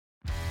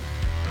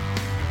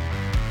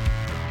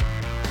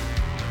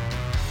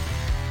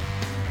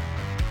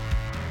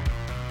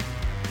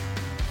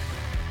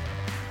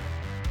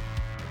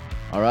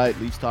All right,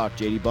 Leafs Talk.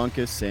 JD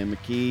Bunkus, Sam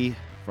McKee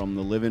from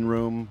the living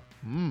room.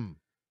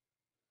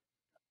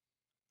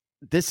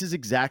 This is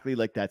exactly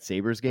like that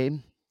Sabres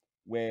game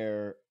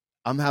where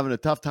I'm having a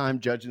tough time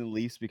judging the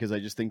Leafs because I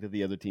just think that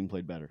the other team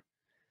played better.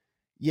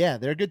 Yeah,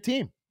 they're a good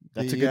team.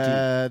 That's a good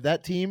team.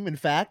 That team, in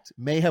fact,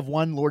 may have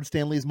won Lord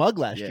Stanley's mug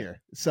last year.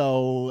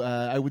 So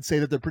I would say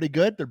that they're pretty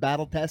good. They're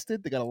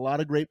battle-tested. They got a lot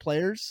of great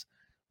players,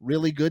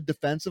 really good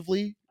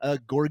defensively.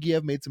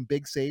 Georgiev made some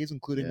big saves,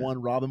 including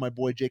one robbing my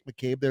boy Jake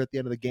McCabe there at the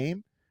end of the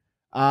game.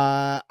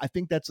 I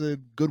think that's a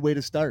good way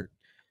to start.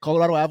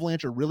 Colorado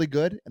Avalanche are really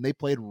good, and they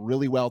played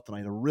really well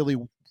tonight. A really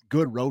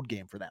good road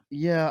game for them.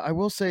 Yeah, I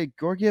will say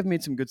Georgiev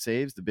made some good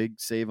saves. The big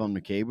save on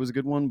McCabe was a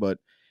good one, but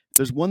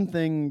there's one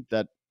thing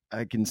that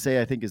I can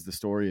say I think is the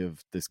story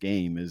of this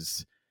game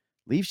is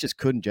Leafs just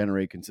couldn't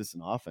generate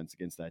consistent offense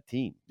against that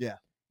team. Yeah.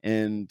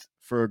 And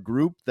for a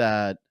group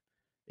that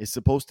is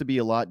supposed to be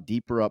a lot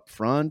deeper up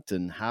front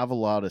and have a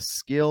lot of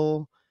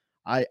skill,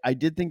 I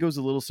did think it was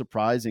a little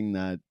surprising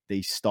that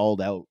they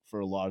stalled out for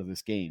a lot of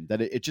this game.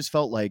 That it just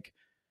felt like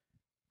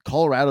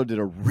Colorado did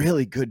a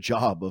really good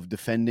job of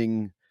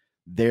defending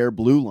their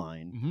blue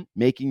line,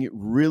 making it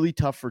really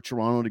tough for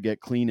Toronto to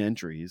get clean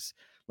entries.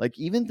 Like,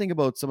 even think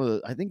about some of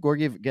the, I think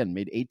Georgiev, again,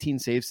 made 18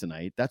 saves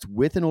tonight. That's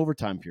with an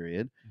overtime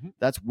period.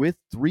 That's with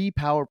 3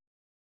 power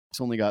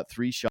plays, only got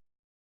 3 shots.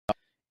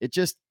 It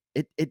just,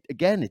 it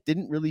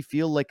didn't really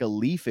feel like a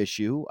Leaf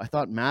issue. I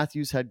thought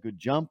Matthews had good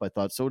jump. I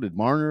thought so did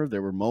Marner.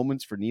 There were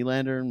moments for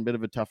Nylander, and a bit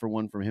of a tougher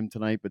one from him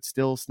tonight, but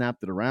still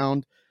snapped it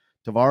around.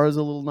 Tavares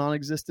a little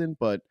non-existent,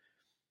 but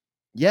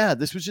yeah,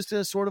 this was just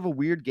a sort of a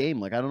weird game.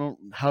 Like, I don't know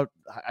how,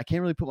 I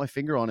can't really put my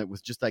finger on it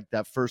with just like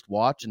that first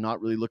watch and not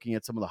really looking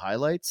at some of the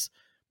highlights.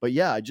 But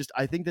yeah,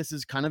 I think this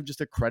is kind of just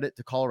a credit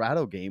to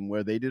Colorado game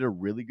where they did a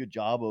really good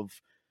job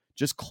of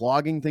just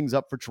clogging things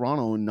up for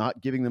Toronto and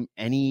not giving them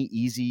any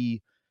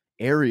easy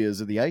areas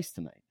of the ice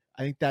tonight.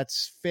 I think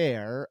that's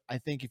fair. I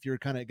think if you're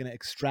kind of going to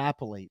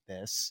extrapolate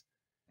this,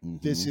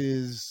 this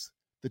is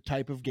the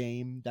type of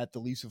game that the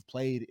Leafs have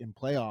played in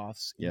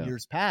playoffs in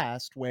years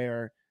past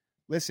where,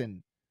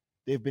 listen,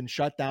 they've been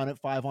shut down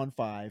at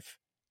 5-on-5,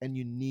 and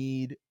you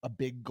need a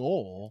big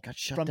goal. Got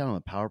shut down on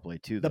the power play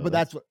too, though. But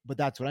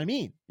that's what I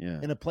mean. Yeah.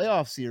 In a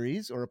playoff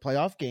series or a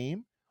playoff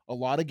game, a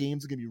lot of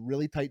games are going to be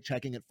really tight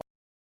checking at 5.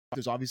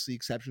 There's obviously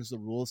exceptions to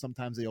the rule.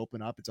 Sometimes they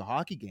open up. It's a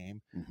hockey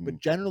game. But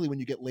generally, when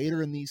you get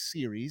later in these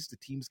series, the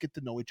teams get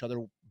to know each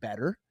other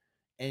better,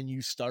 and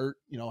you start,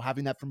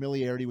 having that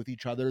familiarity with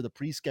each other. The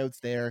pre-scouts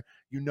there,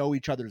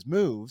 each other's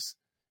moves.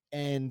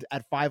 And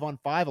at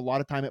 5-on-5, a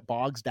lot of time it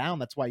bogs down.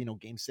 That's why,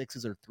 game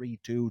 6s are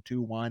 3-2,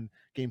 2-1.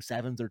 Game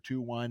 7s are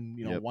 2-1,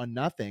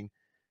 1-0.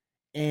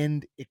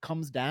 And it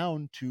comes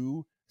down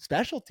to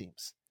special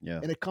teams. Yeah.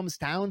 And it comes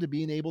down to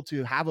being able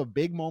to have a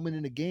big moment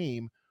in a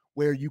game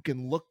where you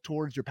can look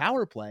towards your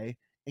power play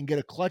and get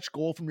a clutch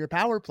goal from your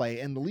power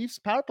play. And the Leafs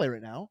power play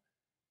right now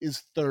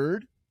is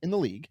 3rd in the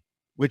league,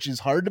 which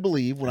is hard to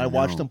believe when I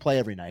watch them play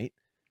every night.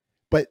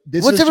 But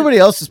what's everybody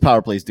else's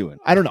power plays doing?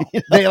 I don't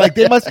know.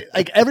 They must,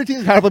 every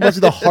team's power play must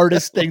be the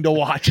hardest thing to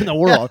watch in the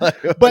world.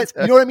 But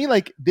you know what I mean?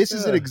 Like, this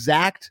is an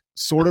exact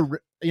sort of,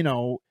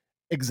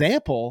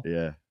 example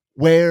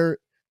where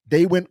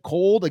they went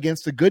cold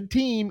against a good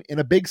team in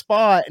a big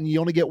spot, and you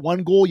only get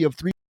 1 goal. You have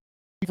 3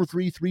 for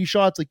 3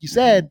 shots, like you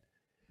said.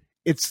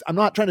 I'm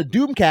not trying to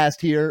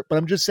doomcast here, but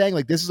I'm just saying,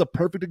 like, this is a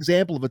perfect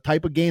example of a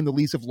type of game the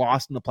Leafs have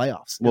lost in the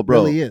playoffs. Well, it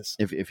really is.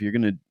 If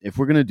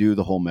we're gonna do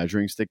the whole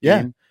measuring stick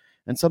game.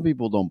 And some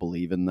people don't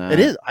believe in that. It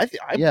is.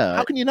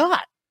 How can you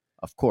not?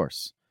 Of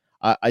course.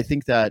 I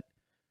think that,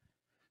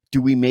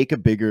 do we make a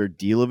bigger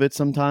deal of it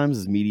sometimes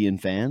as media and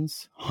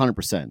fans?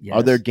 100%. Yes.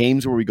 Are there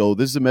games where we go,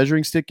 this is a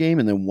measuring stick game,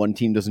 and then one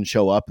team doesn't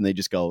show up and they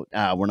just go,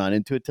 we're not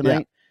into it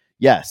tonight?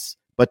 Yeah. Yes.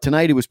 But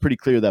tonight it was pretty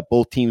clear that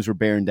both teams were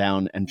bearing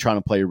down and trying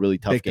to play a really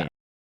tough game.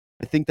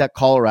 I think that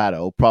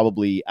Colorado,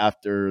 probably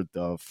after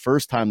the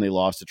first time they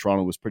lost to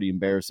Toronto, was pretty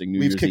embarrassing.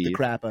 We've kicked the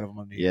crap out of them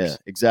on New Year's. Yeah,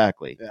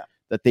 exactly. Yeah.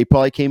 That they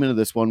probably came into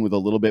this one with a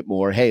little bit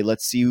more, hey,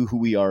 let's see who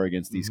we are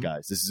against these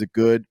guys. This is a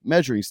good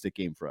measuring stick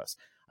game for us.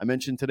 I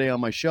mentioned today on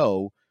my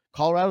show,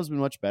 Colorado's been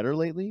much better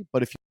lately,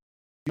 but if you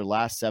look at their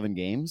last 7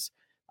 games,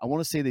 I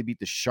want to say they beat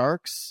the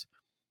Sharks,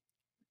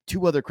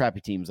 2 other crappy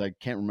teams. I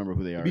can't remember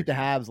who they are. They beat the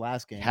Habs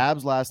last game.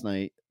 Habs last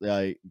night.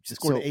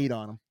 Scored 8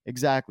 on them.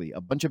 Exactly.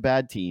 A bunch of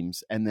bad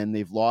teams, and then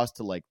they've lost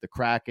to like the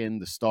Kraken,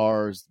 the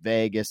Stars,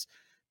 Vegas.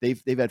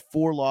 They've had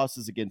 4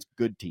 losses against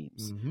good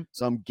teams.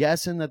 So I'm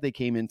guessing that they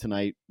came in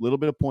tonight, a little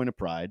bit of point of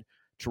pride.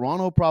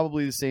 Toronto,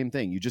 probably the same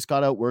thing. You just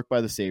got outworked by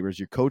the Sabres.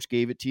 Your coach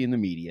gave it to you in the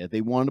media.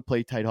 They wanted to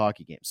play tight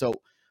hockey games. So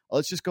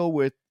let's just go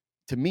with,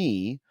 to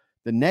me,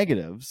 the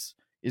negatives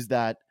is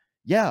that,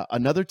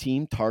 another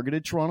team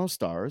targeted Toronto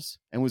Stars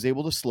and was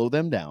able to slow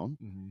them down.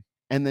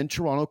 And then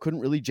Toronto couldn't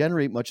really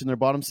generate much in their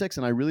bottom 6.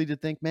 And I really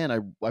did think, man,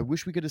 I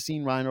wish we could have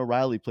seen Ryan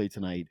O'Reilly play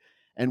tonight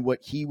and what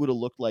he would have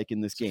looked like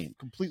in this game.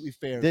 Completely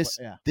fair.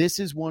 This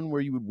is one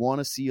where you would want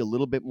to see a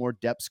little bit more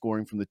depth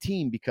scoring from the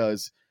team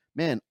because,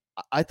 man,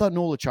 I thought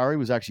Noel Acciari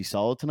was actually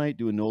solid tonight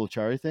doing Noel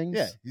Acciari things.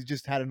 Yeah, he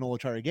just had a Noel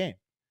Acciari game.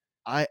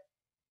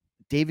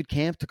 David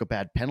Camp took a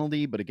bad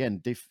penalty, but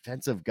again,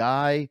 defensive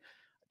guy.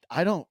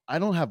 I don't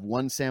have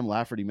one Sam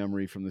Lafferty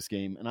memory from this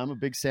game, and I'm a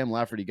big Sam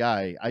Lafferty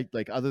guy. I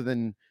like other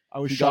than I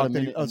was he got a shocked that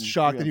minute I was and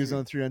shocked that he 3-on-3. was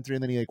on 3-on-3,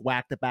 and then he like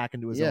whacked it back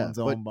into his own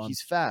zone. But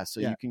he's fast, so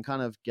Yeah. you can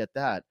kind of get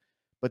that.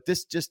 But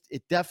this just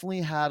it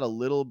definitely had a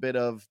little bit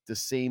of the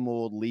same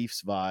old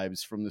Leafs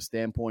vibes from the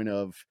standpoint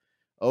of,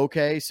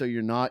 okay, so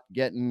you're not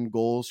getting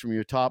goals from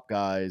your top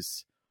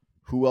guys.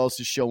 Who else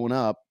is showing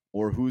up,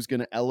 or who's going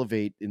to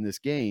elevate in this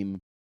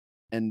game?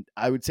 And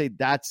I would say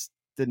that's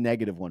the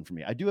negative one for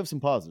me. I do have some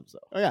positives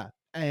though. Oh yeah,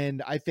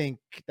 and I think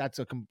that's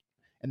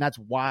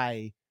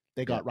why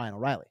they got Ryan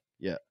O'Reilly.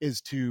 Yeah, is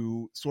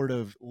to sort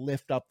of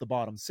lift up the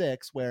bottom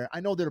six. Where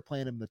I know they're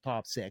playing him in the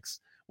top six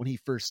when he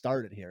first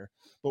started here,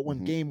 but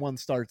when game one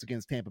starts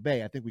against Tampa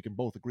Bay, I think we can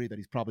both agree that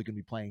he's probably going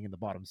to be playing in the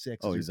bottom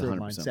six. Oh, he's third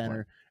line center,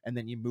 playing. And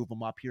then you move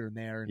him up here and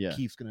there, and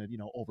Keefe's going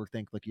to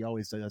overthink like he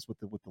always does with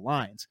the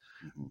lines.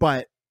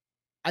 But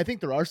I think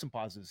there are some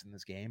positives in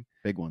this game,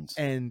 big ones,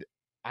 and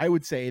I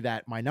would say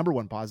that my number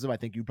one positive, I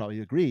think you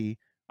probably agree,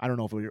 I don't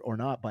know if or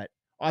not, but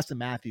Austin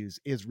Matthews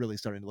is really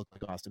starting to look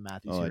like Austin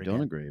Matthews. Oh, I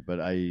don't agree, but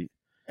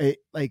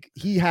like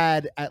he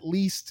had at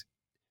least,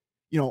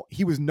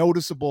 he was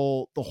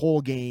noticeable the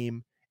whole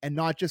game, and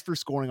not just for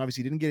scoring.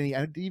 Obviously, he didn't get any.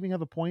 Did he even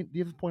have a point? Do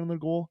you have a point on their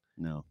goal?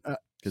 No,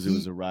 because it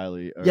was a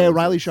Riley.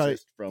 Riley shot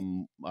it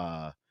from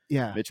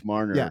Mitch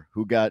Marner,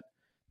 who got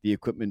the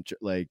equipment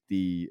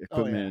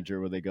manager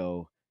where they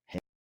go.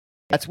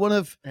 That's one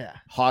of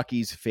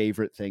hockey's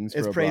favorite things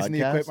for a praising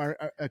broadcast.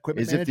 The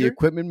equipment is manager? If the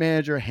equipment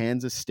manager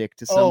hands a stick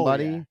to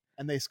somebody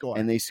and they score.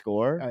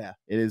 Oh yeah,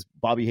 it is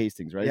Bobby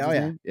Hastings, right?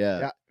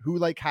 Yeah.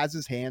 Who has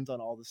his hands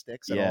on all the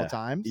sticks at all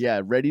times?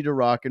 Yeah, ready to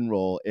rock and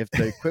roll. If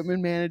the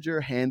equipment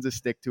manager hands a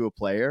stick to a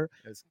player,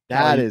 is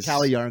Calle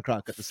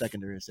Yarncroc got the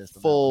secondary assist.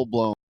 Full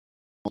blown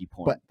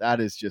point. But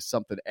that is just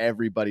something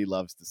everybody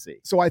loves to see.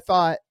 So I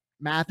thought,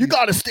 Matthews, you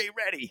got to stay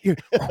ready.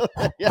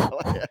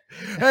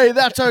 Hey,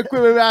 that's our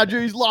equipment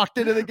manager. He's locked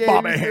into the game.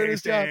 Bobby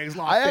Hastings,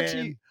 I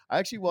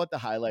actually want the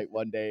highlight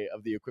one day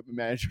of the equipment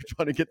manager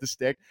trying to get the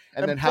stick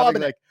and then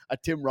having like a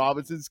Tim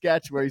Robinson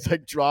sketch where he's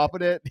like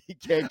dropping it. He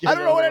can't get it. I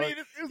don't know what any of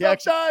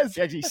this does.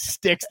 He actually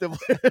sticks the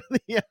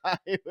the eye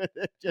with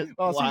it. Just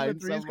season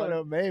 3 is coming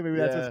out May. Maybe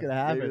that's what's going to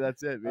happen. Maybe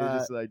that's it. Maybe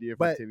this is an idea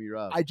for Timmy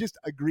Robb. I just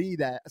agree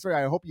that,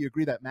 I hope you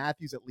agree that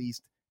Matthews at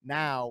least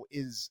now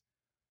is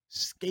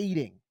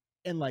skating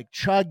and like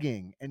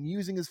chugging and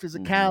using his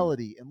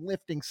physicality and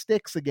lifting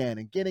sticks again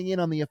and getting in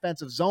on the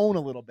offensive zone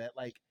a little bit.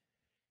 Like,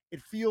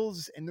 it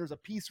feels, and there's a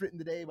piece written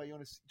today by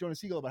Jonas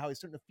Siegel about how he's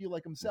starting to feel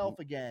like himself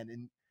again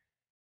and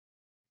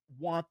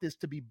want this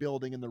to be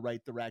building in the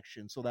right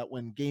direction so that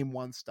when game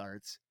one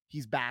starts,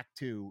 he's back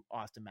to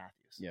Austin Matthews.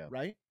 Yeah.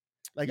 Right?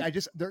 Like,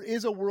 there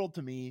is a world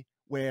to me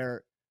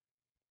where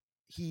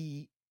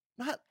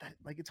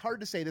it's hard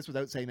to say this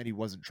without saying that he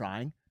wasn't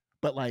trying,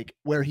 but like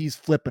where he's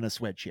flipping a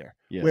switch here,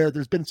 where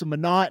there's been some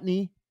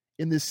monotony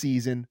in this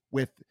season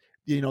with,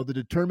 the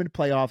determined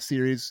playoff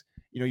series.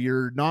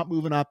 You're not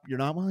moving up.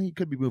 You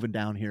could be moving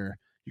down here.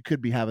 You could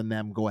be having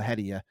them go ahead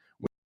of you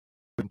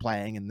when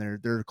playing, and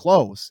they're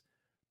close.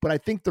 But I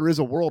think there is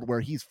a world where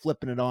he's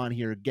flipping it on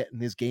here, getting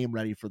his game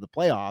ready for the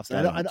playoffs.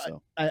 And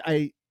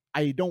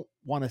I don't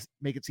want to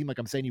make it seem like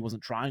I'm saying he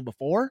wasn't trying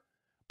before,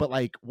 but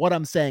like what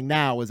I'm saying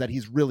now is that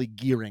he's really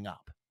gearing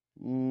up.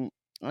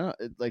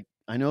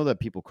 I know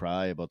that people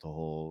cry about the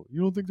whole, you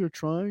don't think they're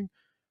trying?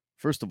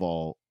 First of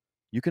all,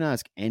 you can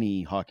ask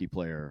any hockey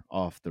player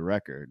off the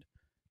record,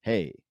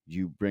 hey,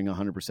 you bring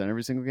 100%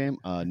 every single game?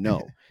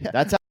 No.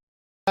 That's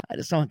I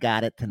just don't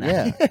got it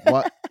tonight.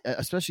 Yeah.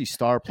 Especially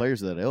star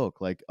players of that ilk.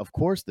 Like, of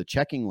course, the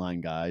checking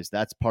line guys,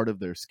 that's part of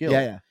their skill.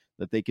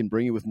 That they can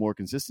bring you with more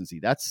consistency.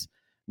 That's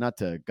not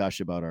to gush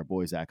about our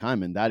boy Zach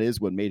Hyman. That is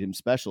what made him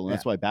special. And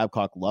that's why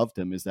Babcock loved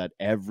him, is that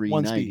every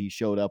night he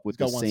showed up with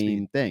the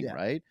same thing,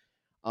 right?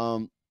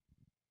 I've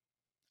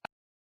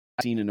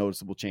seen a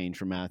noticeable change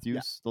from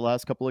Matthews the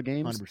last couple of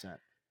games. 100%.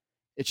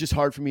 It's just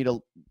hard for me to.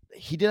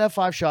 He did have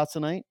 5 shots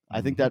tonight.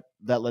 I think that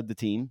led the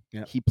team.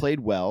 He played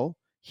well.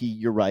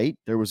 You're right.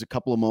 There was a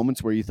couple of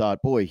moments where you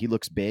thought, boy, he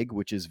looks big,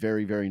 which is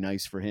very, very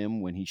nice for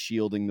him when he's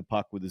shielding the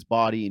puck with his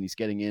body and he's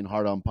getting in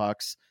hard on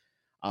pucks.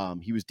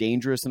 He was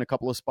dangerous in a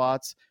couple of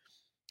spots.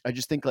 I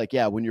just think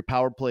when your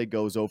power play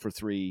goes 0 for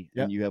 3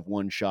 and you have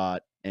 1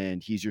 shot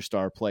and he's your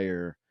star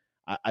player,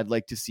 I'd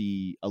like to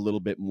see a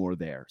little bit more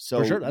there. So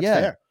for sure, that's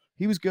fair.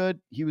 He was good.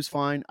 He was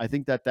fine. I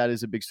think that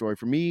is a big story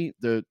for me.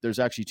 There's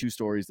actually 2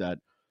 stories that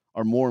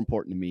are more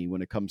important to me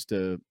when it comes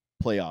to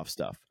playoff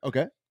stuff.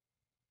 Okay.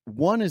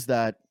 One is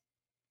that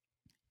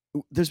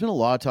there's been a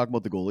lot of talk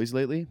about the goalies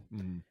lately.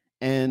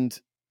 And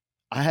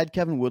I had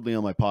Kevin Woodley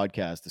on my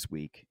podcast this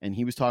week, and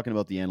he was talking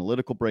about the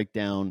analytical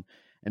breakdown.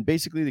 And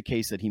basically the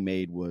case that he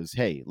made was,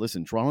 hey,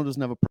 listen, Toronto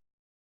doesn't have a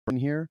problem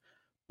here,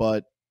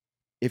 but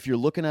if you're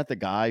looking at the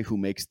guy who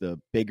makes the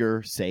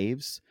bigger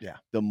saves,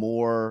 the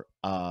more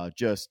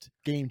just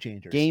game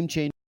changer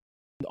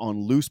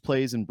on loose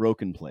plays and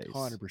broken plays,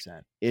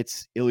 100%.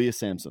 it's Ilya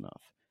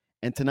Samsonov.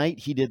 And tonight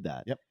he did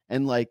that. Yep.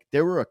 And like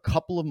there were a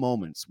couple of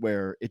moments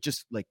where it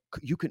just like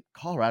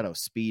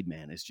Colorado's speed,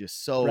 man, is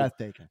just so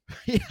breathtaking.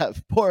 Yeah,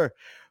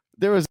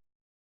 there was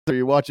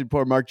you're watching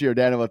poor Mark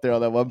Giordano out there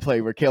on that one play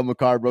where Cale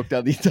Makar broke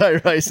down the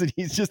entire ice and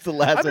he's just the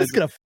last. I'm just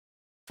gonna.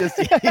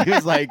 He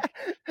was like,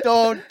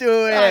 "Don't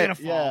do it." I'm gonna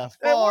fall.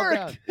 Yeah, It worked.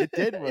 down. It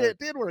did work. It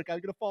did work. I'm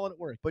gonna fall and it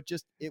worked. But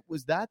just it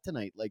was that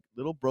tonight, like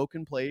little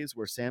broken plays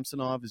where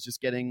Samsonov is just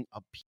getting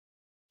a peek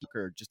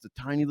or just a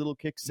tiny little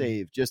kick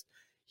save. Just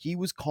he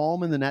was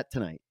calm in the net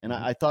tonight, and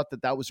I thought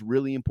that was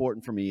really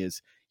important for me.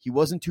 Is he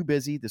wasn't too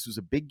busy. This was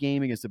a big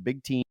game against a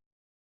big team,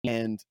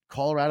 and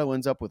Colorado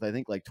ends up with I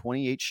think like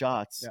 28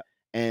 shots. Yeah.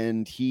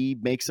 And he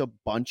makes a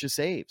bunch of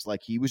saves.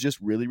 Like he was just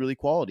really, really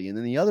quality. And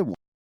then the other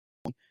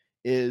one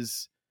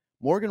is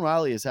Morgan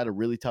Rielly has had a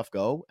really tough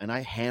go, and I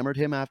hammered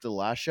him after the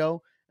last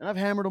show, and I've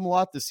hammered him a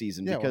lot this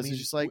season because it's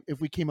just like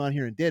if we came on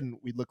here and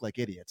didn't, we'd look like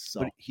idiots. So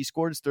but he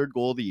scored his 3rd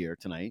goal of the year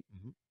tonight,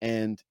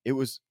 and it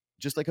was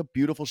just like a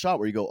beautiful shot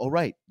where you go, "Oh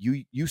right,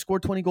 you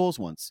scored 20 goals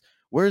once.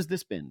 Where has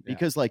this been?"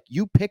 Because like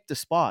you picked a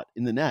spot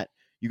in the net,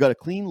 you got a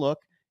clean look,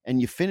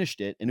 and you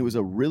finished it, and it was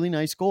a really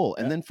nice goal.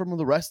 And then from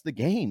the rest of the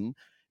game,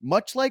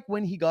 much like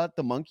when he got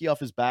the monkey off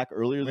his back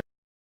earlier,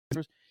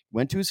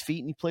 went to his feet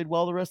and he played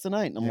well the rest of the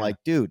night. And I'm like,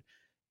 dude,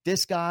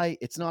 this guy,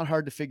 it's not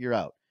hard to figure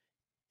out.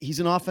 He's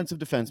an offensive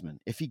defenseman.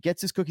 If he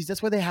gets his cookies,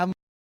 that's why they have him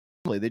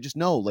play. They just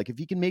know, like, if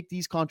he can make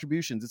these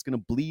contributions, it's going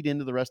to bleed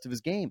into the rest of his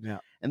game. Yeah.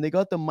 And they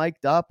got them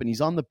mic'd up, and he's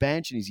on the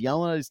bench, and he's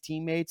yelling at his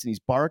teammates, and he's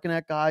barking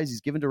at guys.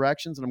 He's giving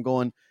directions, and I'm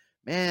going,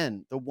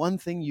 man, the one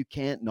thing you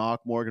can't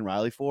knock Morgan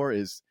Rielly for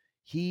is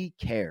he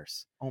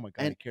cares. Oh, my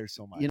God, he cares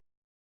so much. You know,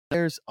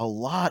 there's a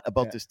lot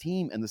about this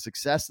team and the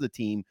success of the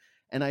team.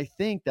 And I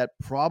think that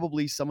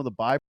probably some of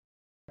the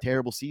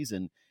terrible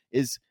season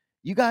is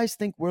you guys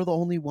think we're the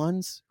only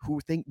ones who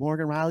think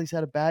Morgan Rielly's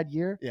had a bad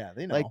year? Yeah,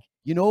 they know. Like,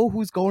 you know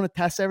who's going to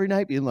test every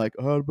night being like,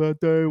 "Oh, bad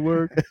day at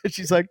work."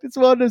 She's like, "It's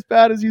not as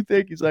bad as you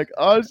think." He's like,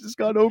 "Oh, it's just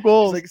got no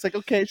goals." It's like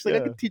okay. She's like, "I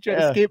can teach you how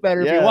to skate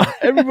better if you Yeah. want."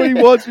 Everybody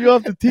wants me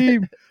off the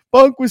team.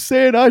 Bunk was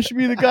saying I should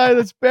be the guy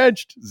that's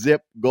benched.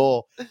 Zip,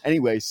 goal.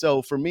 Anyway,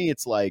 so for me,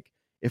 it's like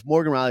if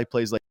Morgan Rielly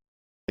plays like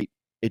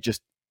it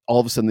just all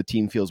of a sudden the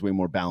team feels way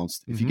more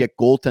balanced. If you get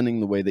goaltending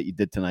the way that you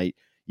did tonight,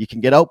 you can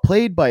get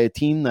outplayed by a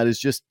team that is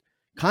just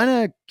kind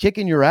of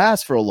kicking your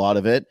ass for a lot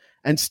of it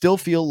and still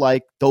feel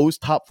like those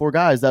top 4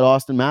 guys, that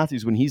Austin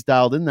Matthews, when he's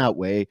dialed in that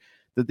way,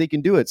 that they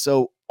can do it.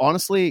 So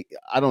honestly,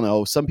 I don't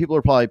know. Some people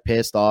are probably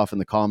pissed off in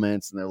the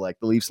comments and they're like,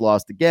 the Leafs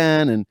lost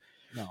again. And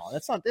no,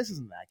 this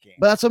isn't that game.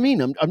 But that's what I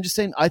mean. I'm just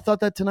saying, I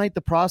thought that tonight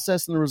the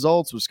process and the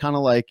results was kind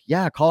of like,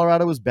 yeah,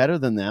 Colorado was better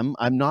than them.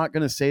 I'm not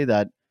going to say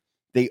that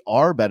they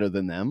are better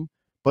than them,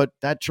 but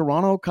that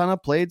Toronto kind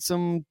of played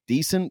some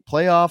decent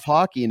playoff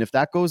hockey. And if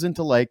that goes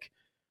into like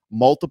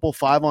multiple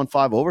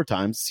 5-on-5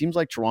 overtimes, seems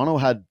like Toronto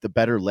had the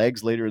better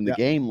legs later in the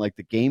game. Like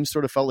the game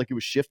sort of felt like it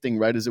was shifting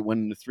right as it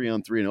went into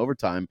 3-on-3 and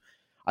overtime.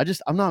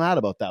 I'm not mad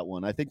about that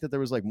one. I think that there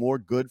was like more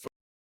good for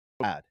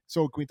bad.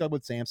 So can we talk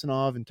about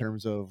Samsonov in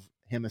terms of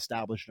him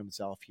establishing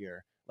himself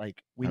here?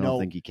 Like I don't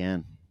think he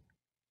can.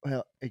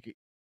 Well,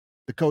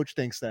 the coach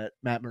thinks that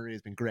Matt Murray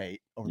has been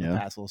great over the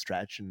past little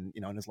stretch, and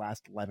in his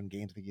last 11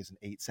 games, I think he has an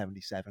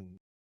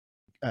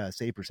 .877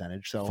 save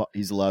percentage. So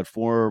he's allowed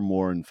 4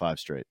 more in 5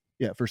 straight.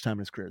 Yeah, first time in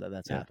his career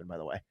that's happened, by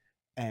the way.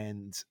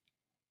 And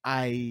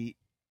I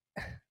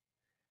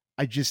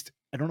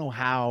don't know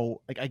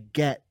how. Like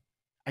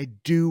I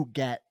do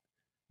get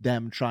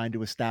them trying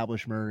to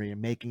establish Murray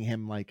and making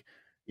him like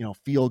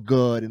feel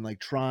good and like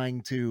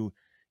trying to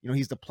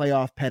he's the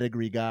playoff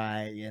pedigree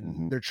guy,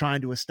 and they're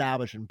trying to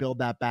establish and build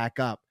that back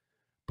up.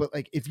 But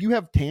like if you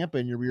have Tampa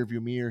in your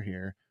rearview mirror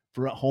here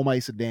for a home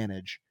ice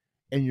advantage,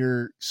 and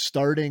you're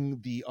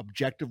starting the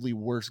objectively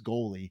worst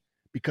goalie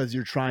because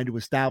you're trying to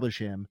establish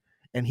him,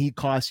 and he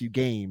costs you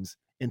games,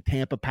 and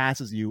Tampa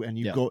passes you, and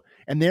you go,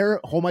 and their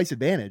home ice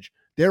advantage,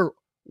 they're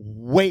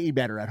way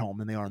better at home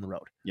than they are on the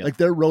road. Like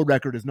their road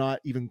record is not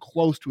even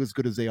close to as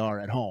good as they are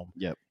at home.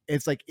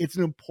 It's like it's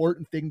an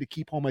important thing to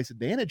keep home ice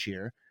advantage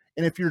here.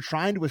 And if you're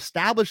trying to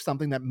establish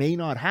something that may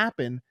not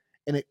happen,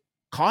 and it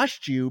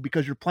cost you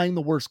because you're playing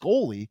the worst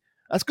goalie,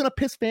 that's going to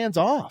piss fans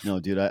off. No,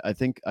 dude, I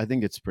think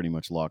it's pretty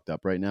much locked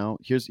up right now.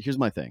 Here's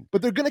my thing.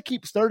 But they're going to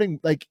keep starting.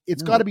 Like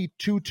it's got to be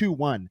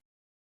 2-2-1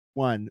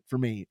 for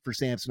me for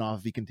Samsonov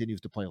if he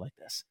continues to play like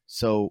this.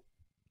 So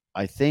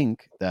I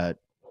think that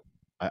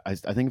I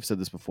think I've said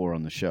this before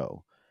on the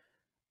show.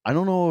 I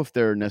don't know if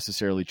they're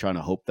necessarily trying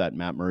to hope that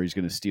Matt Murray's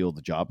going to steal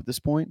the job at this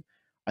point.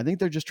 I think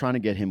they're just trying to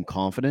get him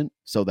confident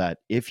so that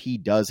if he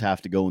does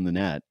have to go in the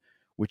net,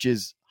 which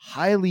is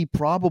highly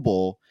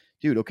probable,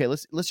 dude, okay,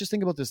 let's just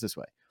think about this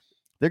way.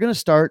 They're going to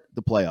start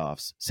the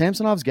playoffs.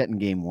 Samsonov's getting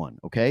game 1,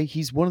 okay?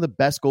 He's one of the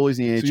best goalies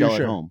in the NHL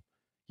at home.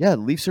 Yeah,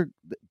 the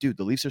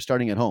Leafs are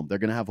starting at home. They're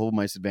going to have home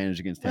ice advantage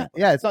against Tampa.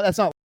 Yeah,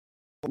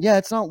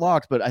 it's not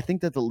locked, but I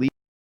think that the Leafs,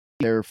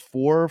 they're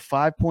 4 or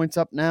 5 points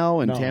up now,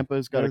 and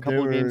Tampa's got a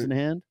couple of games in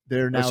hand.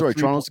 They're now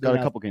Toronto's got a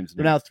couple games in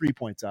hand. They're now 3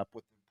 points up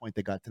with the point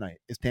they got tonight.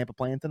 Is Tampa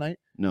playing tonight?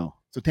 No.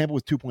 So Tampa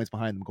was 2 points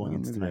behind them going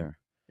into tonight.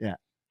 Yeah.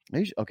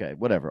 Okay,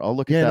 whatever. I'll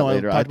look at that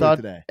later. I thought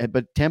today.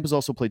 But Tampa's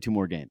also played 2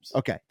 more games.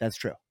 Okay, that's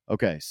true.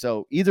 Okay,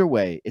 so either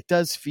way, it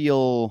does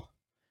feel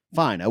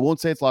fine. I won't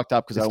say it's locked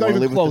up because I don't want to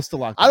live close to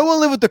locked up. I don't want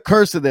to live with the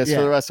curse of this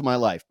for the rest of my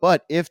life.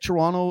 But if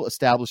Toronto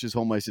establishes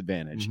home ice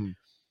advantage,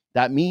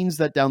 that means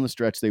that down the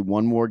stretch they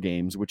won more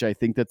games, which I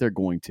think that they're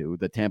going to.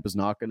 That Tampa's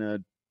not going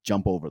to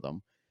jump over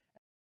them.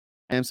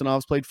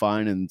 Samsonov's played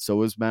fine, and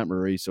so has Matt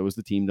Murray. So has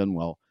the team done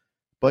well.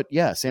 But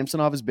yeah,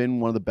 Samsonov has been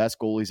one of the best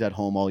goalies at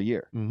home all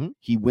year.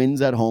 He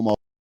wins at home all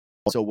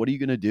year. So what are you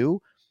going to do?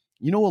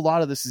 You know, a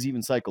lot of this is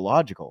even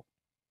psychological.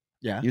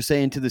 Yeah. You're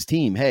saying to this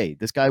team, hey,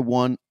 this guy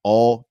won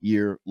all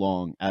year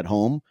long at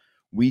home.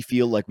 We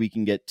feel like we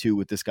can get 2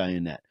 with this guy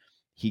in net.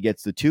 He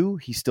gets the 2,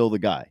 he's still the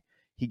guy.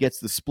 He gets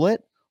the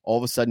split, all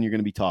of a sudden you're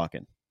going to be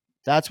talking.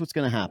 That's what's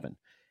going to happen.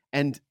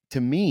 And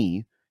to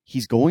me,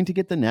 he's going to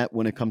get the net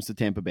when it comes to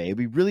Tampa Bay. It'd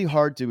be really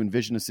hard to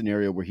envision a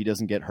scenario where he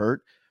doesn't get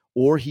hurt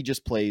or he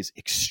just plays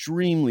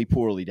extremely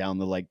poorly down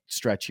the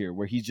stretch here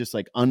where he's just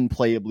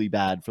unplayably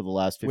bad for the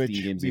last 15 games.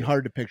 Which would be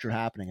hard to picture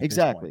happening.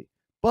 Exactly.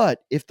 But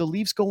if the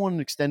Leafs go on an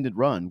extended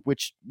run,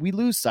 which we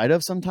lose sight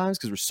of sometimes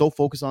because we're so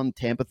focused on the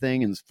Tampa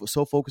thing and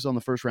so focused on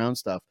the first round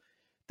stuff,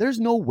 there's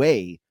no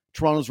way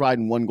Toronto's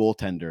riding one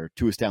goaltender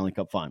to a Stanley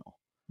Cup final.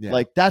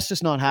 Yeah. That's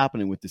just not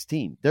happening with this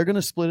team. They're going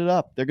to split it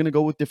up. They're going to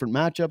go with different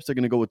matchups. They're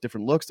going to go with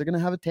different looks. They're going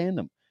to have a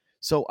tandem.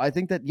 So I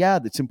think that,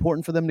 it's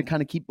important for them to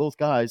kind of keep both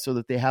guys so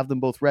that they have them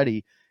both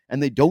ready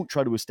and they don't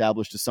try to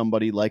establish to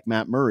somebody like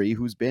Matt Murray,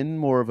 who's been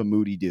more of a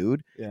moody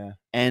dude. Yeah.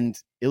 And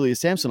Ilya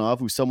Samsonov,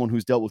 who's someone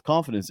who's dealt with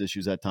confidence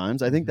issues at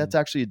times. I think that's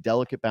actually a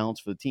delicate balance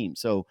for the team.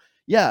 So,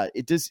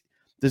 does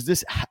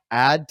this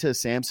add to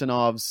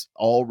Samsonov's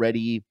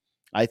already,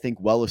 I think,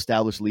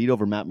 well-established lead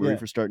over Matt Murray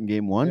for starting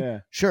game 1? Yeah.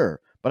 Sure.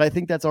 But I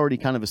think that's already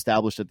kind of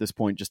established at this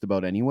point just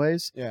about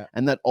anyways. Yeah.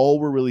 And that all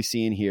we're really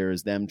seeing here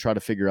is them try to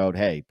figure out,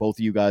 hey, both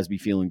of you guys be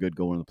feeling good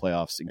going to the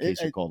playoffs in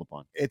case you're called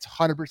upon. It's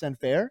 100%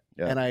 fair.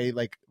 Yeah. And I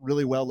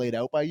really well laid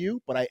out by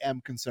you, but I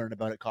am concerned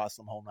about it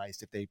costing them home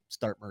ice if they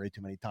start Murray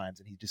too many times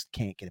and he just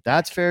can't get it back.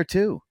 That's fair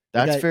too.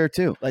 Fair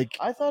too.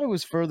 I thought it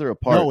was further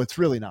apart. No, it's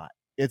really not.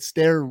 It's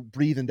they're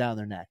breathing down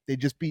their neck. They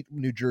just beat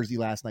New Jersey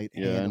last night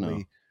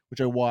handily. Which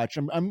I watch.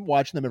 I'm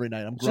watching them every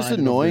night. I'm just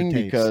annoying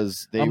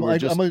because they were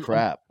just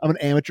crap. I'm an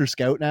amateur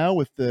scout now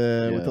with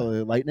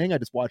the Lightning. I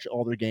just watch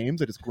all their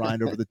games. I just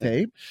grind over the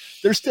tape.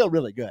 They're still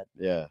really good.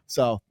 Yeah.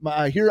 So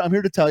I'm here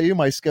to tell you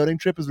my scouting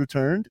trip has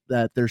returned.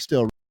 That they're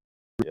still.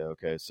 Yeah.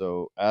 Okay.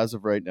 So as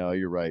of right now,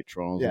 you're right.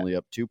 Toronto's only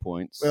up 2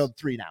 points. Well,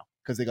 3 now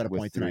because they got a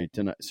point tonight.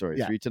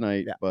 3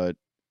 tonight, but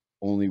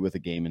only with a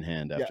game in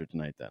hand after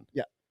tonight. Then.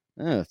 Yeah.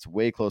 It's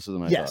way closer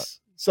than I thought.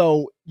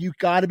 So you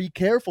got to be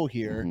careful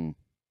here.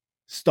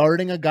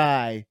 Starting a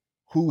guy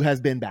who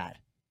has been bad.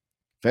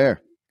 Fair.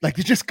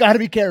 You just got to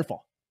be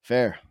careful.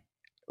 Fair.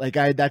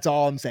 That's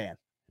all I'm saying.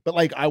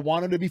 But I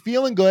want him to be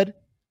feeling good,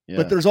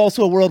 but there's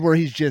also a world where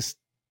he's just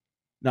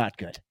not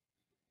good.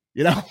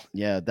 You know?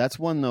 Yeah, that's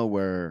one though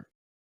where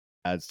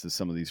adds to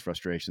some of these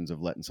frustrations of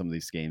letting some of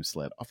these games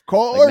slip. Of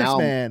course,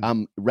 man.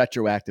 I'm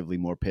retroactively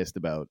more pissed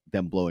about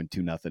them blowing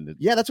 2-0.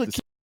 Yeah, that's what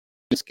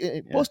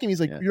post game he's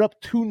you're up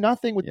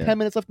 2-0 with 10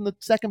 minutes left in the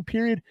second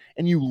period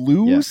and you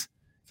lose.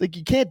 It's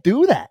you can't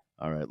do that.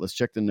 All right, let's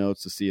check the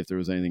notes to see if there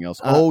was anything else.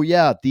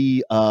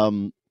 The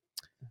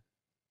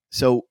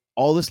so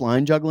all this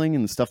line juggling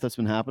and the stuff that's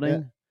been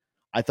happening,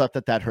 I thought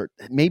that hurt.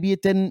 Maybe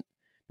it didn't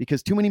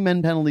because too many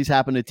men penalties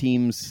happen to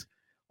teams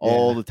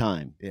all the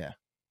time. Yeah.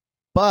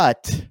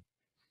 But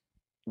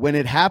when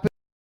it happens,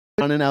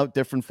 running out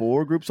different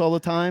forward groups all the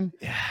time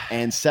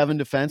and 7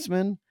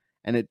 defensemen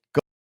and it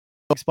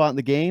goes spot in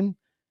the game,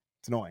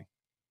 it's annoying.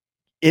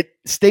 It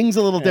stings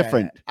a little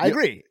different. I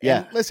agree.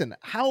 Yeah. And listen,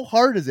 how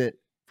hard is it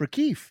for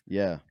Keefe?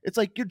 Yeah. It's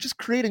you're just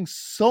creating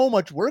so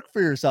much work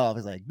for yourself.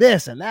 It's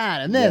this and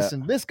that and this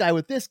and this guy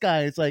with this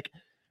guy. It's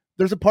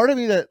there's a part of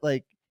me that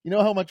you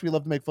know how much we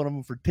love to make fun of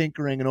him for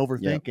tinkering and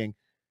overthinking. Yep.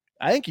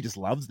 I think he just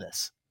loves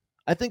this.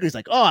 I think he's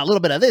a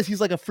little bit of this.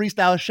 He's like a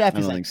freestyle chef.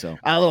 He's think so.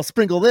 A little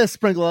sprinkle this,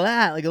 sprinkle of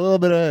that, a little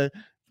bit of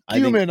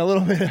cumin, a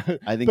little bit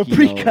of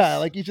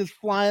paprika. He's just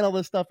flying all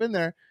this stuff in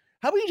there.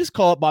 How about you just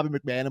call up Bobby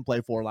McMahon and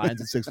play 4 lines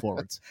and 6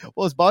 forwards?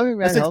 Well, is Bobby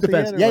McMahon healthy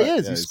yet, he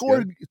is. He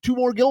scored 2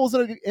 more goals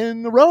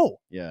in a row.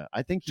 Yeah,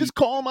 I think just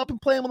call him up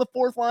and play him on the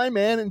 4th line,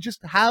 man, and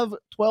just have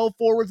 12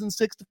 forwards and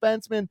 6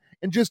 defensemen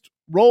and just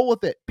roll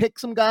with it. Pick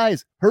some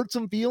guys, hurt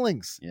some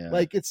feelings. Yeah.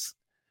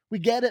 We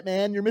get it,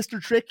 man. You're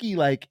Mr. Tricky.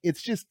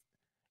 It's just,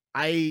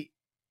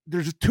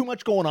 there's just too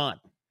much going on.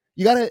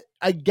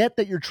 I get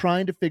that you're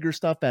trying to figure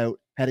stuff out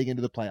heading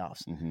into the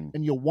playoffs,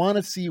 and you'll want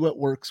to see what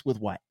works with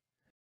what. At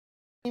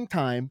the same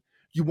time,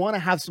 you want to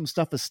have some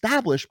stuff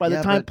established by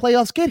the time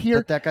playoffs get here.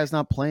 But that guy's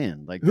not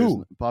playing.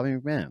 Who? Bobby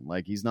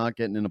McMahon. He's not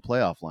getting in a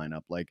playoff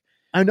lineup.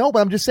 I know, but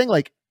I'm just saying,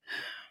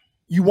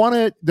 you want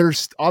to. They're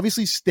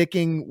obviously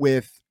sticking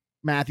with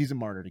Matthews and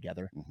Marner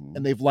together,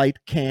 and they've liked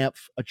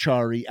Kampf,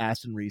 Achari,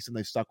 Aston Reese, and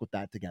they've stuck with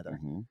that together.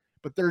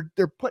 But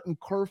they're putting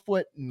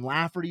Kerfoot and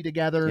Lafferty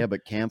together. Yeah,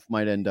 but Kampf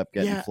might end up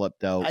getting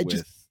flipped out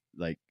with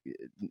like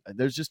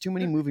there's just too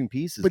many moving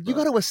pieces. But you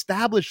got to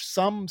establish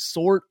some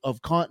sort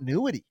of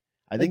continuity.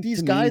 I think these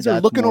to guys me, are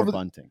that's looking more over,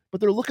 bunting.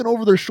 but they're looking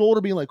over their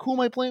shoulder, being like, "Who am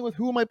I playing with?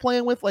 Who am I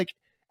playing with?" Like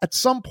at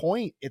some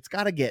point, it's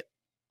got to get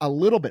a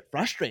little bit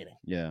frustrating.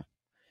 Yeah,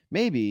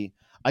 maybe.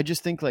 I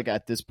just think like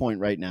at this point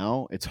right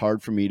now, it's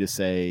hard for me to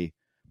say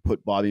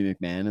put Bobby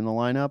McMahon in the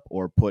lineup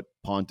or put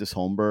Pontus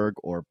Holmberg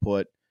or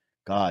put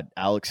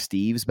Alex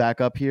Steves back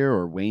up here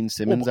or Wayne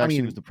Simmons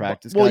was the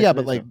practice guy. Well, yeah,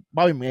 today, but like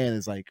Bobby McMahon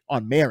is like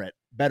on merit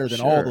better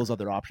than all those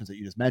other options that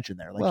you just mentioned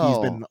there. Like he's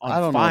been on I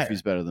don't fire. know if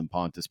he's better than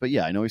Pontus, but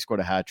yeah, I know he scored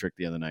a hat trick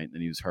the other night and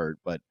then he was hurt.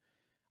 But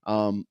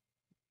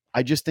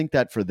I just think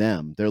that for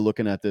them, they're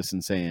looking at this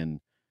and saying,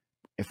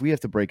 if we have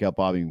to break out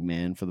Bobby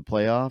McMahon for the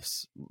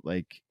playoffs,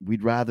 like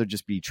we'd rather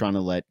just be trying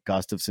to let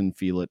Gustafsson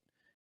feel it.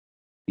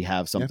 We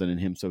have something in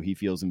him so he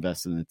feels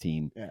invested in the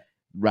team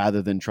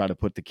rather than try to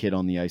put the kid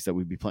on the ice that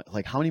we'd be playing.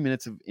 Like how many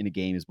minutes in a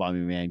game is Bobby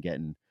McMahon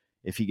getting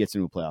if he gets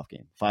into a playoff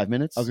game? 5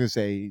 minutes? I was going to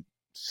say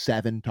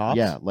 7 tops.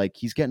 Yeah, like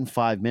he's getting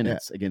 5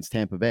 minutes against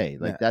Tampa Bay.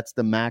 Like that's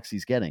the max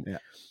he's getting. Yeah.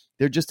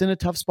 They're just in a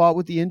tough spot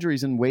with the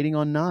injuries and waiting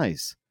on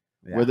Nyes.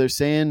 Where they're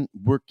saying,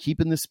 we're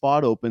keeping this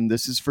spot open.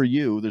 This is for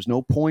you. There's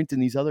no point in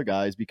these other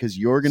guys because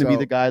you're going to be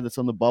the guy that's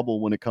on the bubble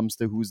when it comes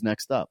to who's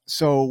next up.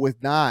 So with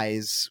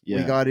Nyes,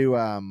 we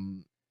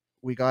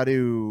got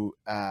to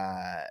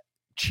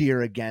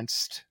cheer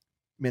against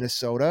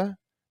Minnesota.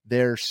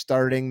 They're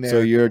starting their.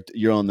 So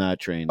you're on that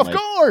train. Of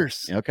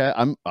course. Okay.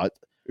 Are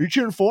you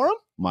cheering for him?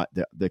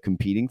 The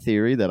competing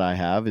theory that I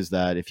have is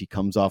that if he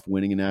comes off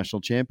winning a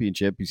national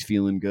championship, he's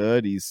feeling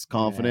good, he's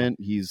confident,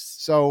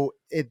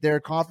 their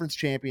conference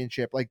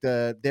championship, like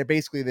they're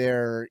basically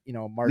their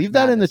March leave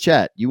that in the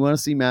chat. You want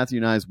to see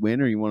Matthew Nyes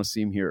win, or you want to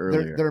see him here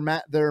earlier?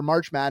 Their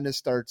March Madness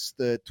starts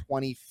the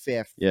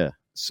 25th. Yeah.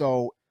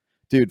 So,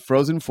 dude,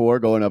 Frozen 4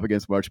 going up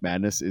against March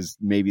Madness is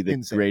maybe the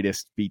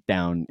greatest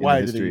beatdown in history.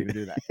 Why did they even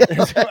do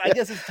that? I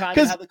guess it's time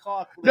to have the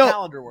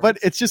calendar work. But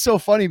it's just so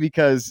funny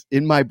because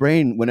in my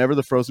brain, whenever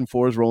the Frozen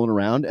 4 is rolling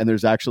around and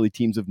there's actually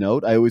teams of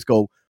note, I always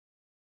go,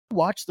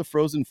 watch the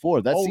Frozen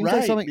 4. That seems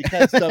like something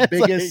because the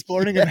biggest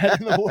sporting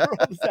event in the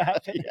world is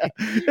happening.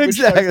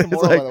 Exactly.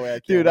 Tomorrow, by the way.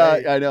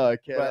 I know. I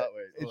can't wait.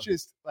 It's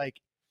just like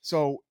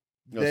so.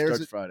 No, it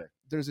starts Friday.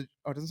 It doesn't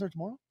start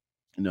tomorrow.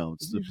 No,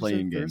 it's the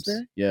playing games.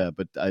 Thursday? Yeah,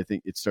 but I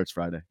think it starts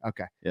Friday.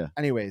 Okay. Yeah.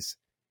 Anyways,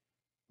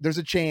 there's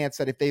a chance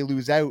that if they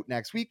lose out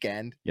next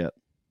weekend,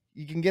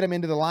 you can get them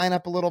into the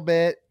lineup a little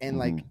bit, and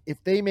like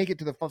if they make it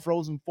to the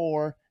Frozen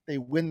 4, they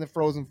win the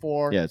Frozen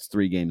 4. Yeah, it's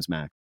 3 games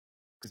max.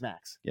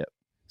 Yep.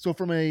 So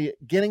from a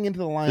getting into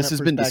the lineup, this has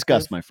been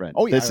discussed, my friend.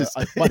 Oh yeah, this is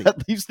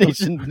Leaf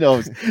Station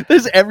knows.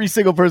 There's every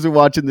single person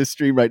watching this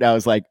stream right now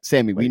is like,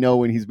 Sammy, we know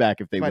when he's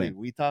back if they win.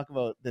 We talk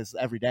about this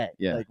every day.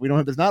 Yeah, like we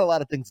don't. There's not a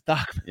lot of things to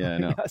talk about. Yeah, I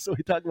know. So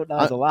we talk about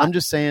Nyes a lot. I'm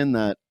just saying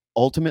that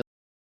ultimately,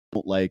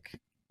 like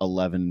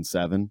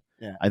 11-7.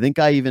 Yeah, I think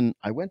I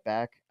went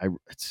back.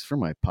 It's for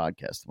my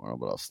podcast tomorrow,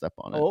 but I'll step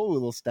on it. Oh, a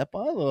little step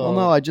on. Well,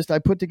 no, I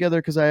put together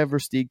because I have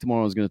Versteeg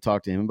tomorrow. I was going to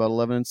talk to him about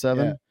 11-7.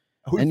 Yeah.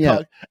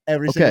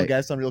 Every single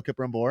guest on Real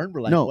Kipper and Born, we're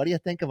like, what do you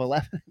think of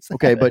 11?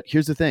 Okay, but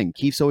here's the thing.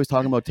 Keith's always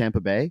talking about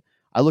Tampa Bay.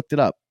 I looked it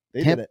up.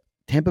 They did it.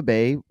 Tampa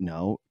Bay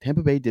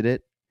did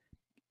it.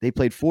 They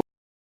played 4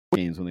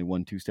 games when they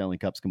won 2 Stanley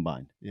Cups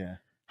combined. Yeah.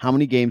 How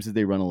many games did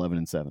they run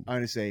 11-7? I'm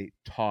going to say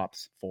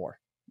tops 4.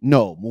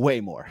 No, way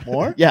more.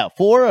 More? Yeah,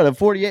 4 out of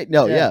 48.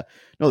 No,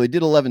 No, they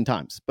did 11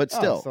 times, but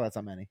still. So that's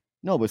not many.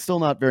 No, but still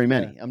not very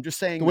many. Yeah. I'm just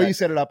saying the way you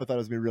set it up, I thought it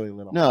was going to be really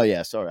little. No,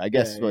 yeah, sorry. I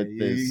guess you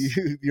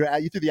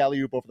threw the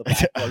alley-oop over the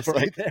back.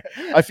 Right there.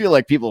 I feel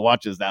like people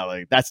watch this now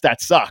like that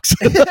sucks.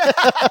 Save it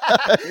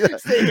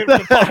for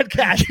the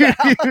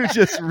podcast. You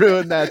just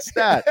ruined that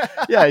stat.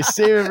 Yeah,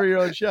 save it for your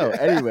own show.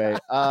 Anyway,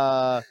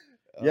 that's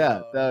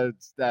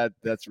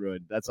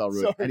ruined. That's all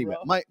ruined. Sorry, anyway,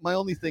 my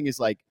only thing is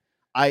like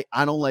I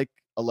don't like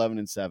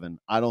 11-7.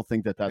 I don't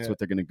think that's what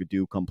they're going to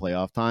do come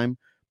playoff time.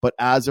 But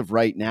as of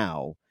right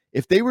now,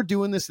 if they were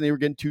doing this and they were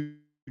getting too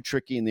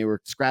tricky and they were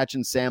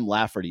scratching Sam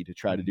Lafferty to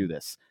try to do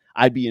this,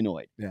 I'd be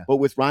annoyed. Yeah. But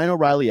with Ryan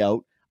O'Reilly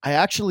out, I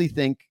actually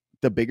think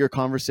the bigger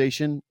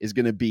conversation is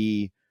going to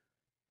be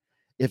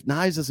if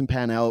Nyes doesn't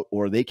pan out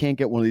or they can't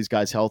get one of these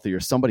guys healthy or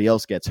somebody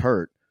else gets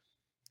hurt,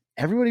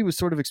 everybody was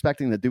sort of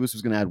expecting that Dubas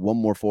was going to add one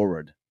more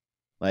forward.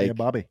 Like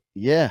Bobby.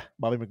 Yeah.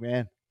 Bobby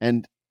McMahon.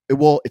 And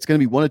it's going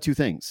to be one of two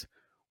things.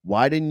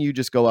 Why didn't you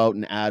just go out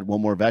and add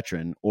one more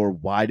veteran, or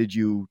why did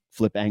you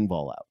flip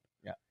Engvall out?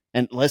 Yeah.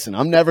 And listen,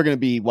 I'm never going to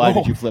be, why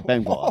did you flip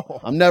Engvall out?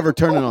 I'm never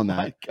turning on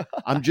that.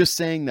 I'm just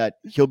saying that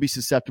he'll be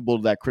susceptible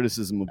to that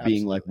criticism of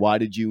being like, why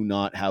did you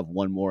not have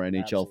one more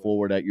NHL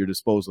forward at your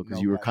disposal? Because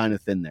you were kind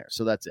of thin there.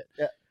 So that's it.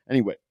 Yeah.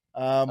 Anyway.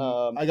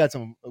 I got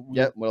some.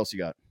 What else you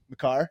got?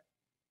 Makar.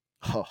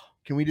 Oh,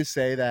 can we just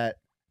say that?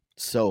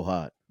 So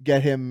hot.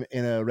 Get him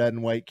in a red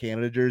and white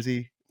Canada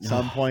jersey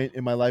some point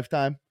in my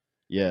lifetime.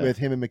 Yeah. With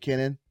him and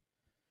Mackinnon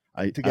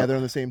together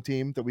on the same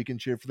team that we can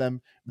cheer for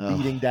them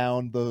beating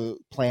down the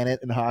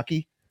planet in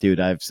hockey. Dude,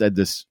 I've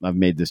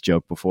made this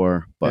joke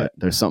before, but Yeah.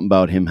 there's something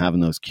about him having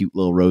those cute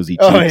little rosy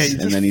cheeks, Oh, yeah, he's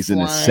and just then he's an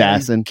flying.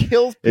 assassin. He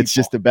kills people. It's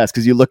just the best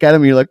because you look at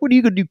him and you're like, "What are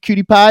you gonna do,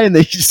 cutie pie?" And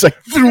then he's just like,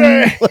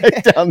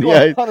 like down the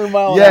ice. 100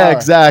 miles an Yeah, hour.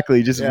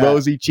 exactly. Just Yeah.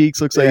 rosy cheeks.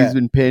 Looks like Yeah. he's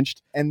been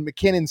pinched. And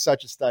McKinnon's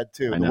such a stud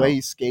too. I The know. way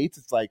he skates,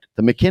 it's like,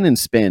 The McKinnon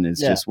spin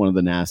is Yeah. just one of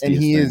the nastiest.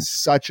 and he things. is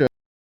such a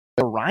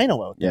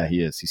rhino out there. Yeah,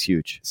 he is. He's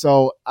huge.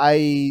 So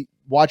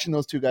watching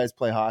those two guys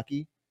play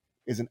hockey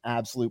is an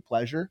absolute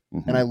pleasure,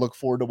 Mhm. and I look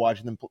forward to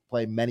watching them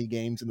play many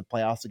games in the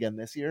playoffs again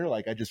this year.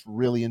 Like, I just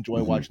really enjoy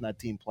Mhm. watching that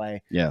team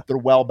play. Yeah. They're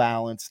well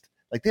balanced.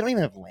 Like, they don't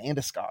even have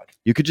Landeskog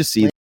You could just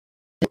see.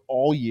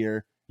 all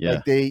year. Yeah.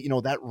 Like,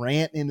 that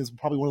Rantanen is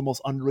probably one of the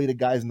most underrated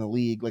guys in the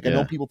league. Like, I know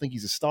Yeah. people think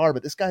he's a star,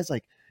 but this guy's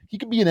like, he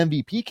could be an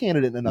MVP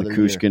candidate in another year.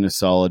 Nikushkin is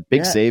solid. Big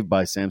Yeah. save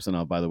by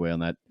Samsonov, by the way, on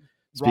that.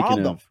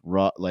 Speaking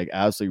Robbed of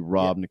absolutely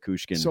robbed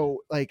Nikushkin. So,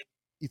 like,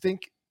 you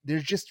think they're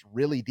just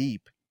really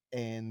deep,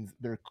 and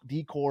their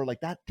decor, like,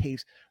 that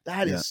is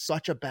Yeah.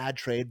 such a bad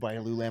trade by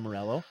Lou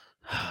Lamoriello.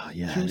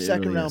 Yeah, 2 it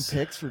second-round is.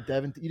 picks for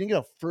Devin. You didn't get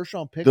a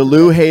first-round pick. The for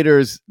Lou Devin?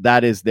 haters,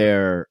 that is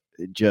their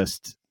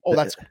just. Oh,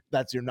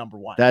 that's your number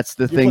one. That's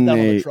the You put thing. that on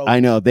the trophy. I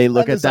know they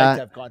look And at the that.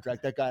 Zaitsev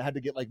contract. That guy had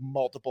to get like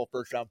multiple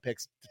first-round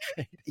picks to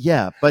trade.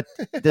 Yeah, but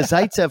the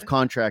Zaitsev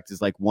contract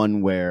is like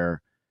one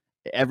where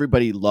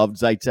everybody loved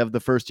Zaitsev the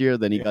first year.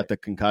 Then he got the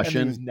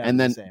concussion, was never and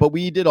the then same. but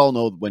we did all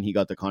know when he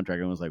got the contract,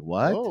 and was like,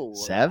 "What? Whoa,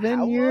 7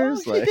 how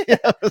years?" long? Like,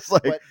 I was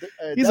like, But,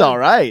 he's Devin- all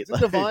right. Is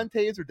it Devon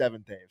Taves or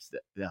Devin Taves?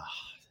 Yeah,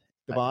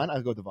 Devon?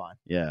 I'll go Devon.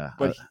 yeah.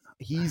 But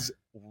he's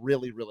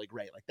really, really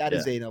great. Like, that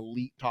is an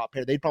elite top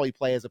pair. They'd probably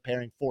play as a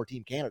pairing for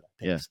Team Canada.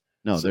 Yeah. Taves.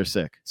 No, So- they're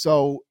sick.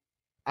 So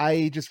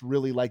I just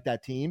really like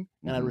that team,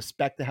 and I Mhm.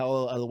 respect the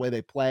hell out of the way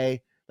they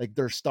play. Like,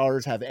 their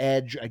stars have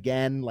edge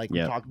again. Like, we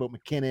Yeah. talked about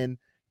McKinnon.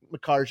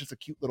 Makar's just a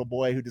cute little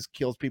boy who just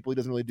kills people. He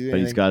doesn't really do But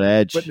anything. he's got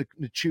edge. But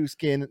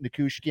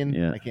Nikushkin,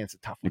 Yeah. I can't. It's a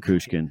tough one.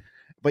 Nikushkin.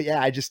 But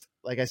yeah, I just,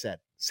 like I said,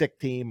 sick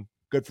team.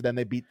 Good for them.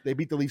 They beat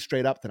the Leafs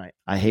straight up tonight.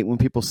 I hate when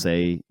people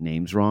say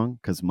names wrong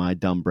because my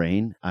dumb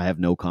brain, I have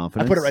no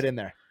confidence. I put it right in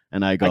there.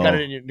 And I go, I got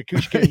it in your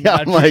Nikushkin. yeah,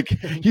 I'm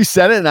like, you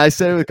said it, and I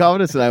said it with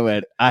confidence, and I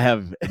went, I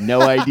have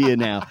no idea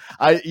now.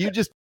 You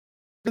just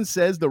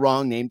says the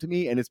wrong name to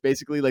me, and it's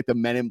basically like the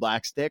Men in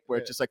Black stick, where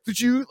it's just like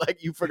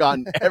you've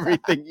forgotten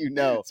everything you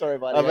know Sorry,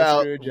 buddy,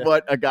 about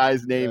what a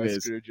guy's name I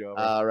is. screwed you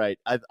over. Right.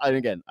 I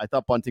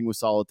thought Bunting was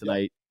solid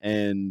tonight,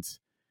 and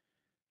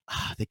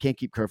they can't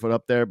keep Kerfoot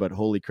up there, but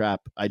holy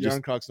crap,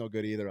 Yarncroft's no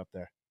good either up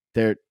there.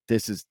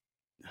 This is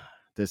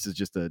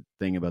just a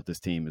thing about this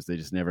team is they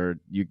just never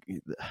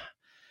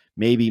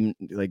maybe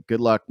like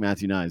good luck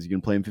Matthew Nyes. You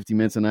can play him 50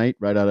 minutes a night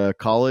right out of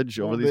college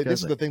over these guys.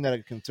 This is the thing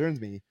that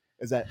concerns me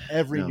is that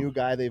every new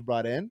guy they've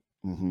brought in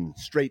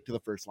straight to the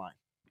first line,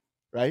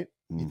 right?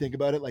 You think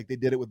about it, like they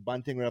did it with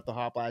Bunting right off the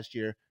hop last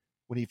year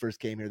when he first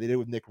came here. They did it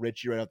with Nick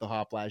Ritchie right off the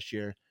hop last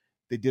year.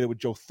 They did it with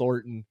Joe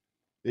Thornton.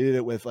 They did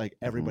it with like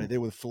everybody. They did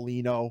it with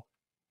Foligno.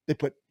 They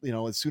put,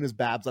 as soon as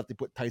Babs left, they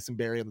put Tyson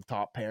Barrie on the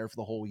top pair for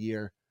the whole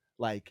year.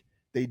 Like,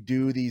 they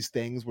do these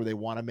things where they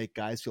want to make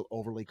guys feel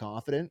overly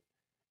confident,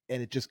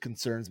 and it just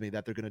concerns me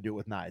that they're going to do it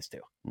with Nyes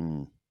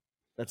too.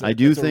 That's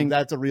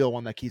a real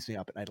one that keeps me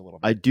up at night a little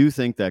bit. I do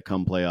think that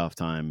come playoff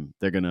time,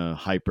 they're going to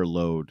hyper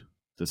load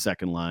the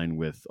second line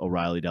with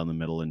O'Reilly down the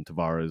middle and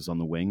Tavares on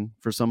the wing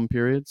for some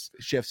periods.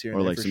 Shifts here,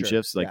 or like some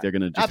shifts. Like they're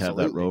going to just have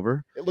that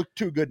rover. It looked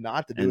too good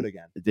not to do it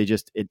again.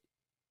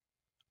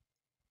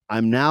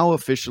 I'm now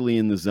officially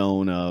in the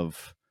zone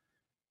of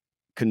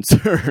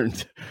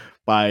concerned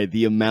by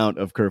the amount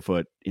of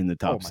Kerfoot in the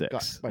top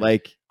six.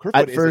 Like Kerfoot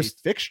at is first,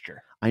 a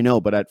fixture. I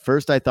know, but at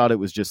first I thought it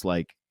was just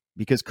like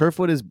because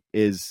Kerfoot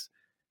is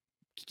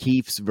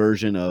Keefe's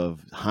version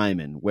of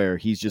Hyman, where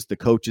he's just the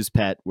coach's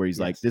pet, where he's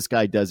like, this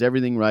guy does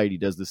everything right. He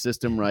does the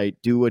system right.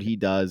 Do what he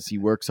does. He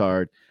works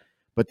hard.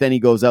 But then he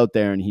goes out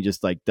there and he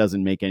just like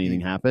doesn't make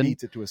anything happen.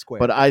 Beats it to a square.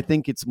 But I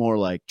think it's more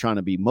like trying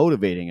to be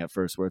motivating at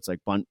first, where it's like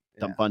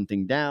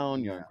bunting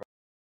down,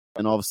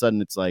 and all of a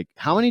sudden it's like,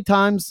 how many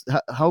times,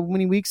 how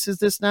many weeks is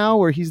this now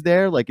where he's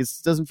there? Like it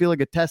doesn't feel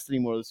like a test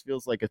anymore. This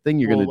feels like a thing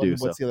you're going to do.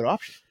 What's the other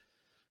option?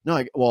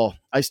 No,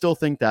 I still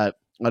think that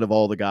out of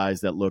all the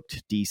guys that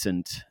looked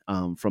decent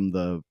from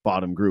the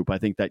bottom group, I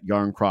think that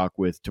Yarncroc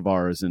with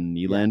Tavares and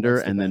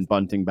Nylander and then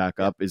Bunting back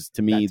up is,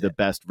 to me, the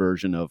best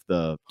version of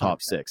the top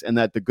 100%. Six. And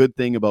that the good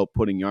thing about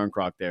putting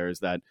Yarncroc there is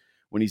that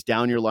when he's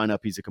down your lineup,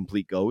 he's a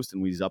complete ghost.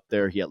 And when he's up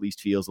there, he at least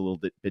feels a little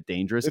bit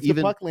dangerous. If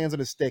the puck lands on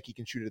his stick, he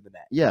can shoot it in the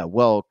net. Yeah,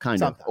 well,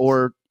 kind of.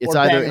 Or it's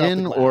either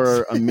in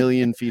or a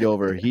million feet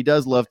over. He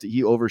does love to –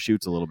 he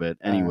overshoots a little bit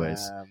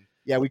anyways.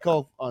 Yeah, we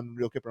call – on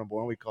Real Kipper and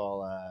Born, we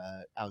call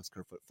Alex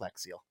Kerfoot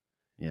Flex Seal.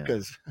 Yeah,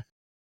 because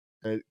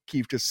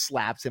Keefe just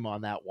slaps him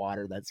on that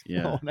water. That's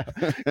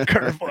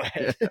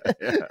Kerfoot.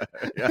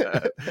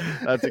 Yeah.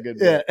 That's a good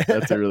bit.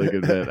 That's a really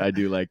good bit. I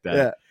do like that.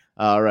 Yeah.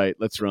 All right,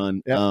 let's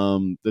run.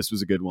 Yep. This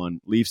was a good one.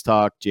 Leafs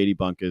Talk, JD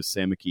Bunkus,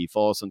 Sam McKee.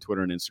 Follow us on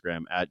Twitter and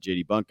Instagram at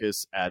JD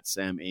Bunkus, at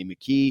Sam A.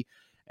 McKee.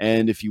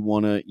 And if you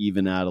want to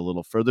even add a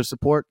little further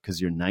support because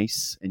you're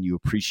nice and you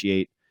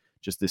appreciate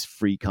just this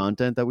free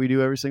content that we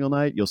do every single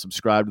night, you'll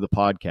subscribe to the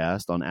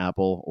podcast on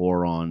Apple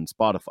or on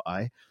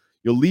Spotify.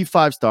 You'll leave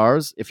 5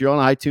 stars. If you're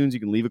on iTunes, you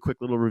can leave a quick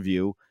little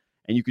review,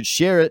 and you can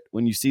share it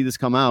when you see this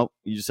come out.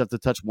 You just have to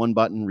touch one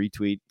button,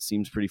 retweet.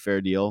 Seems pretty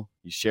fair deal.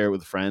 You share it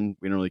with a friend.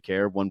 We don't really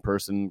care. One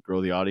person,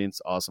 grow the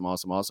audience. Awesome,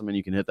 awesome, awesome. And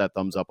you can hit that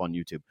thumbs up on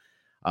YouTube.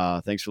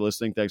 Thanks for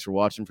listening. Thanks for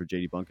watching. For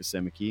JD Bunkus,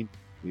 Sam McKee,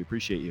 we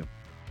appreciate you.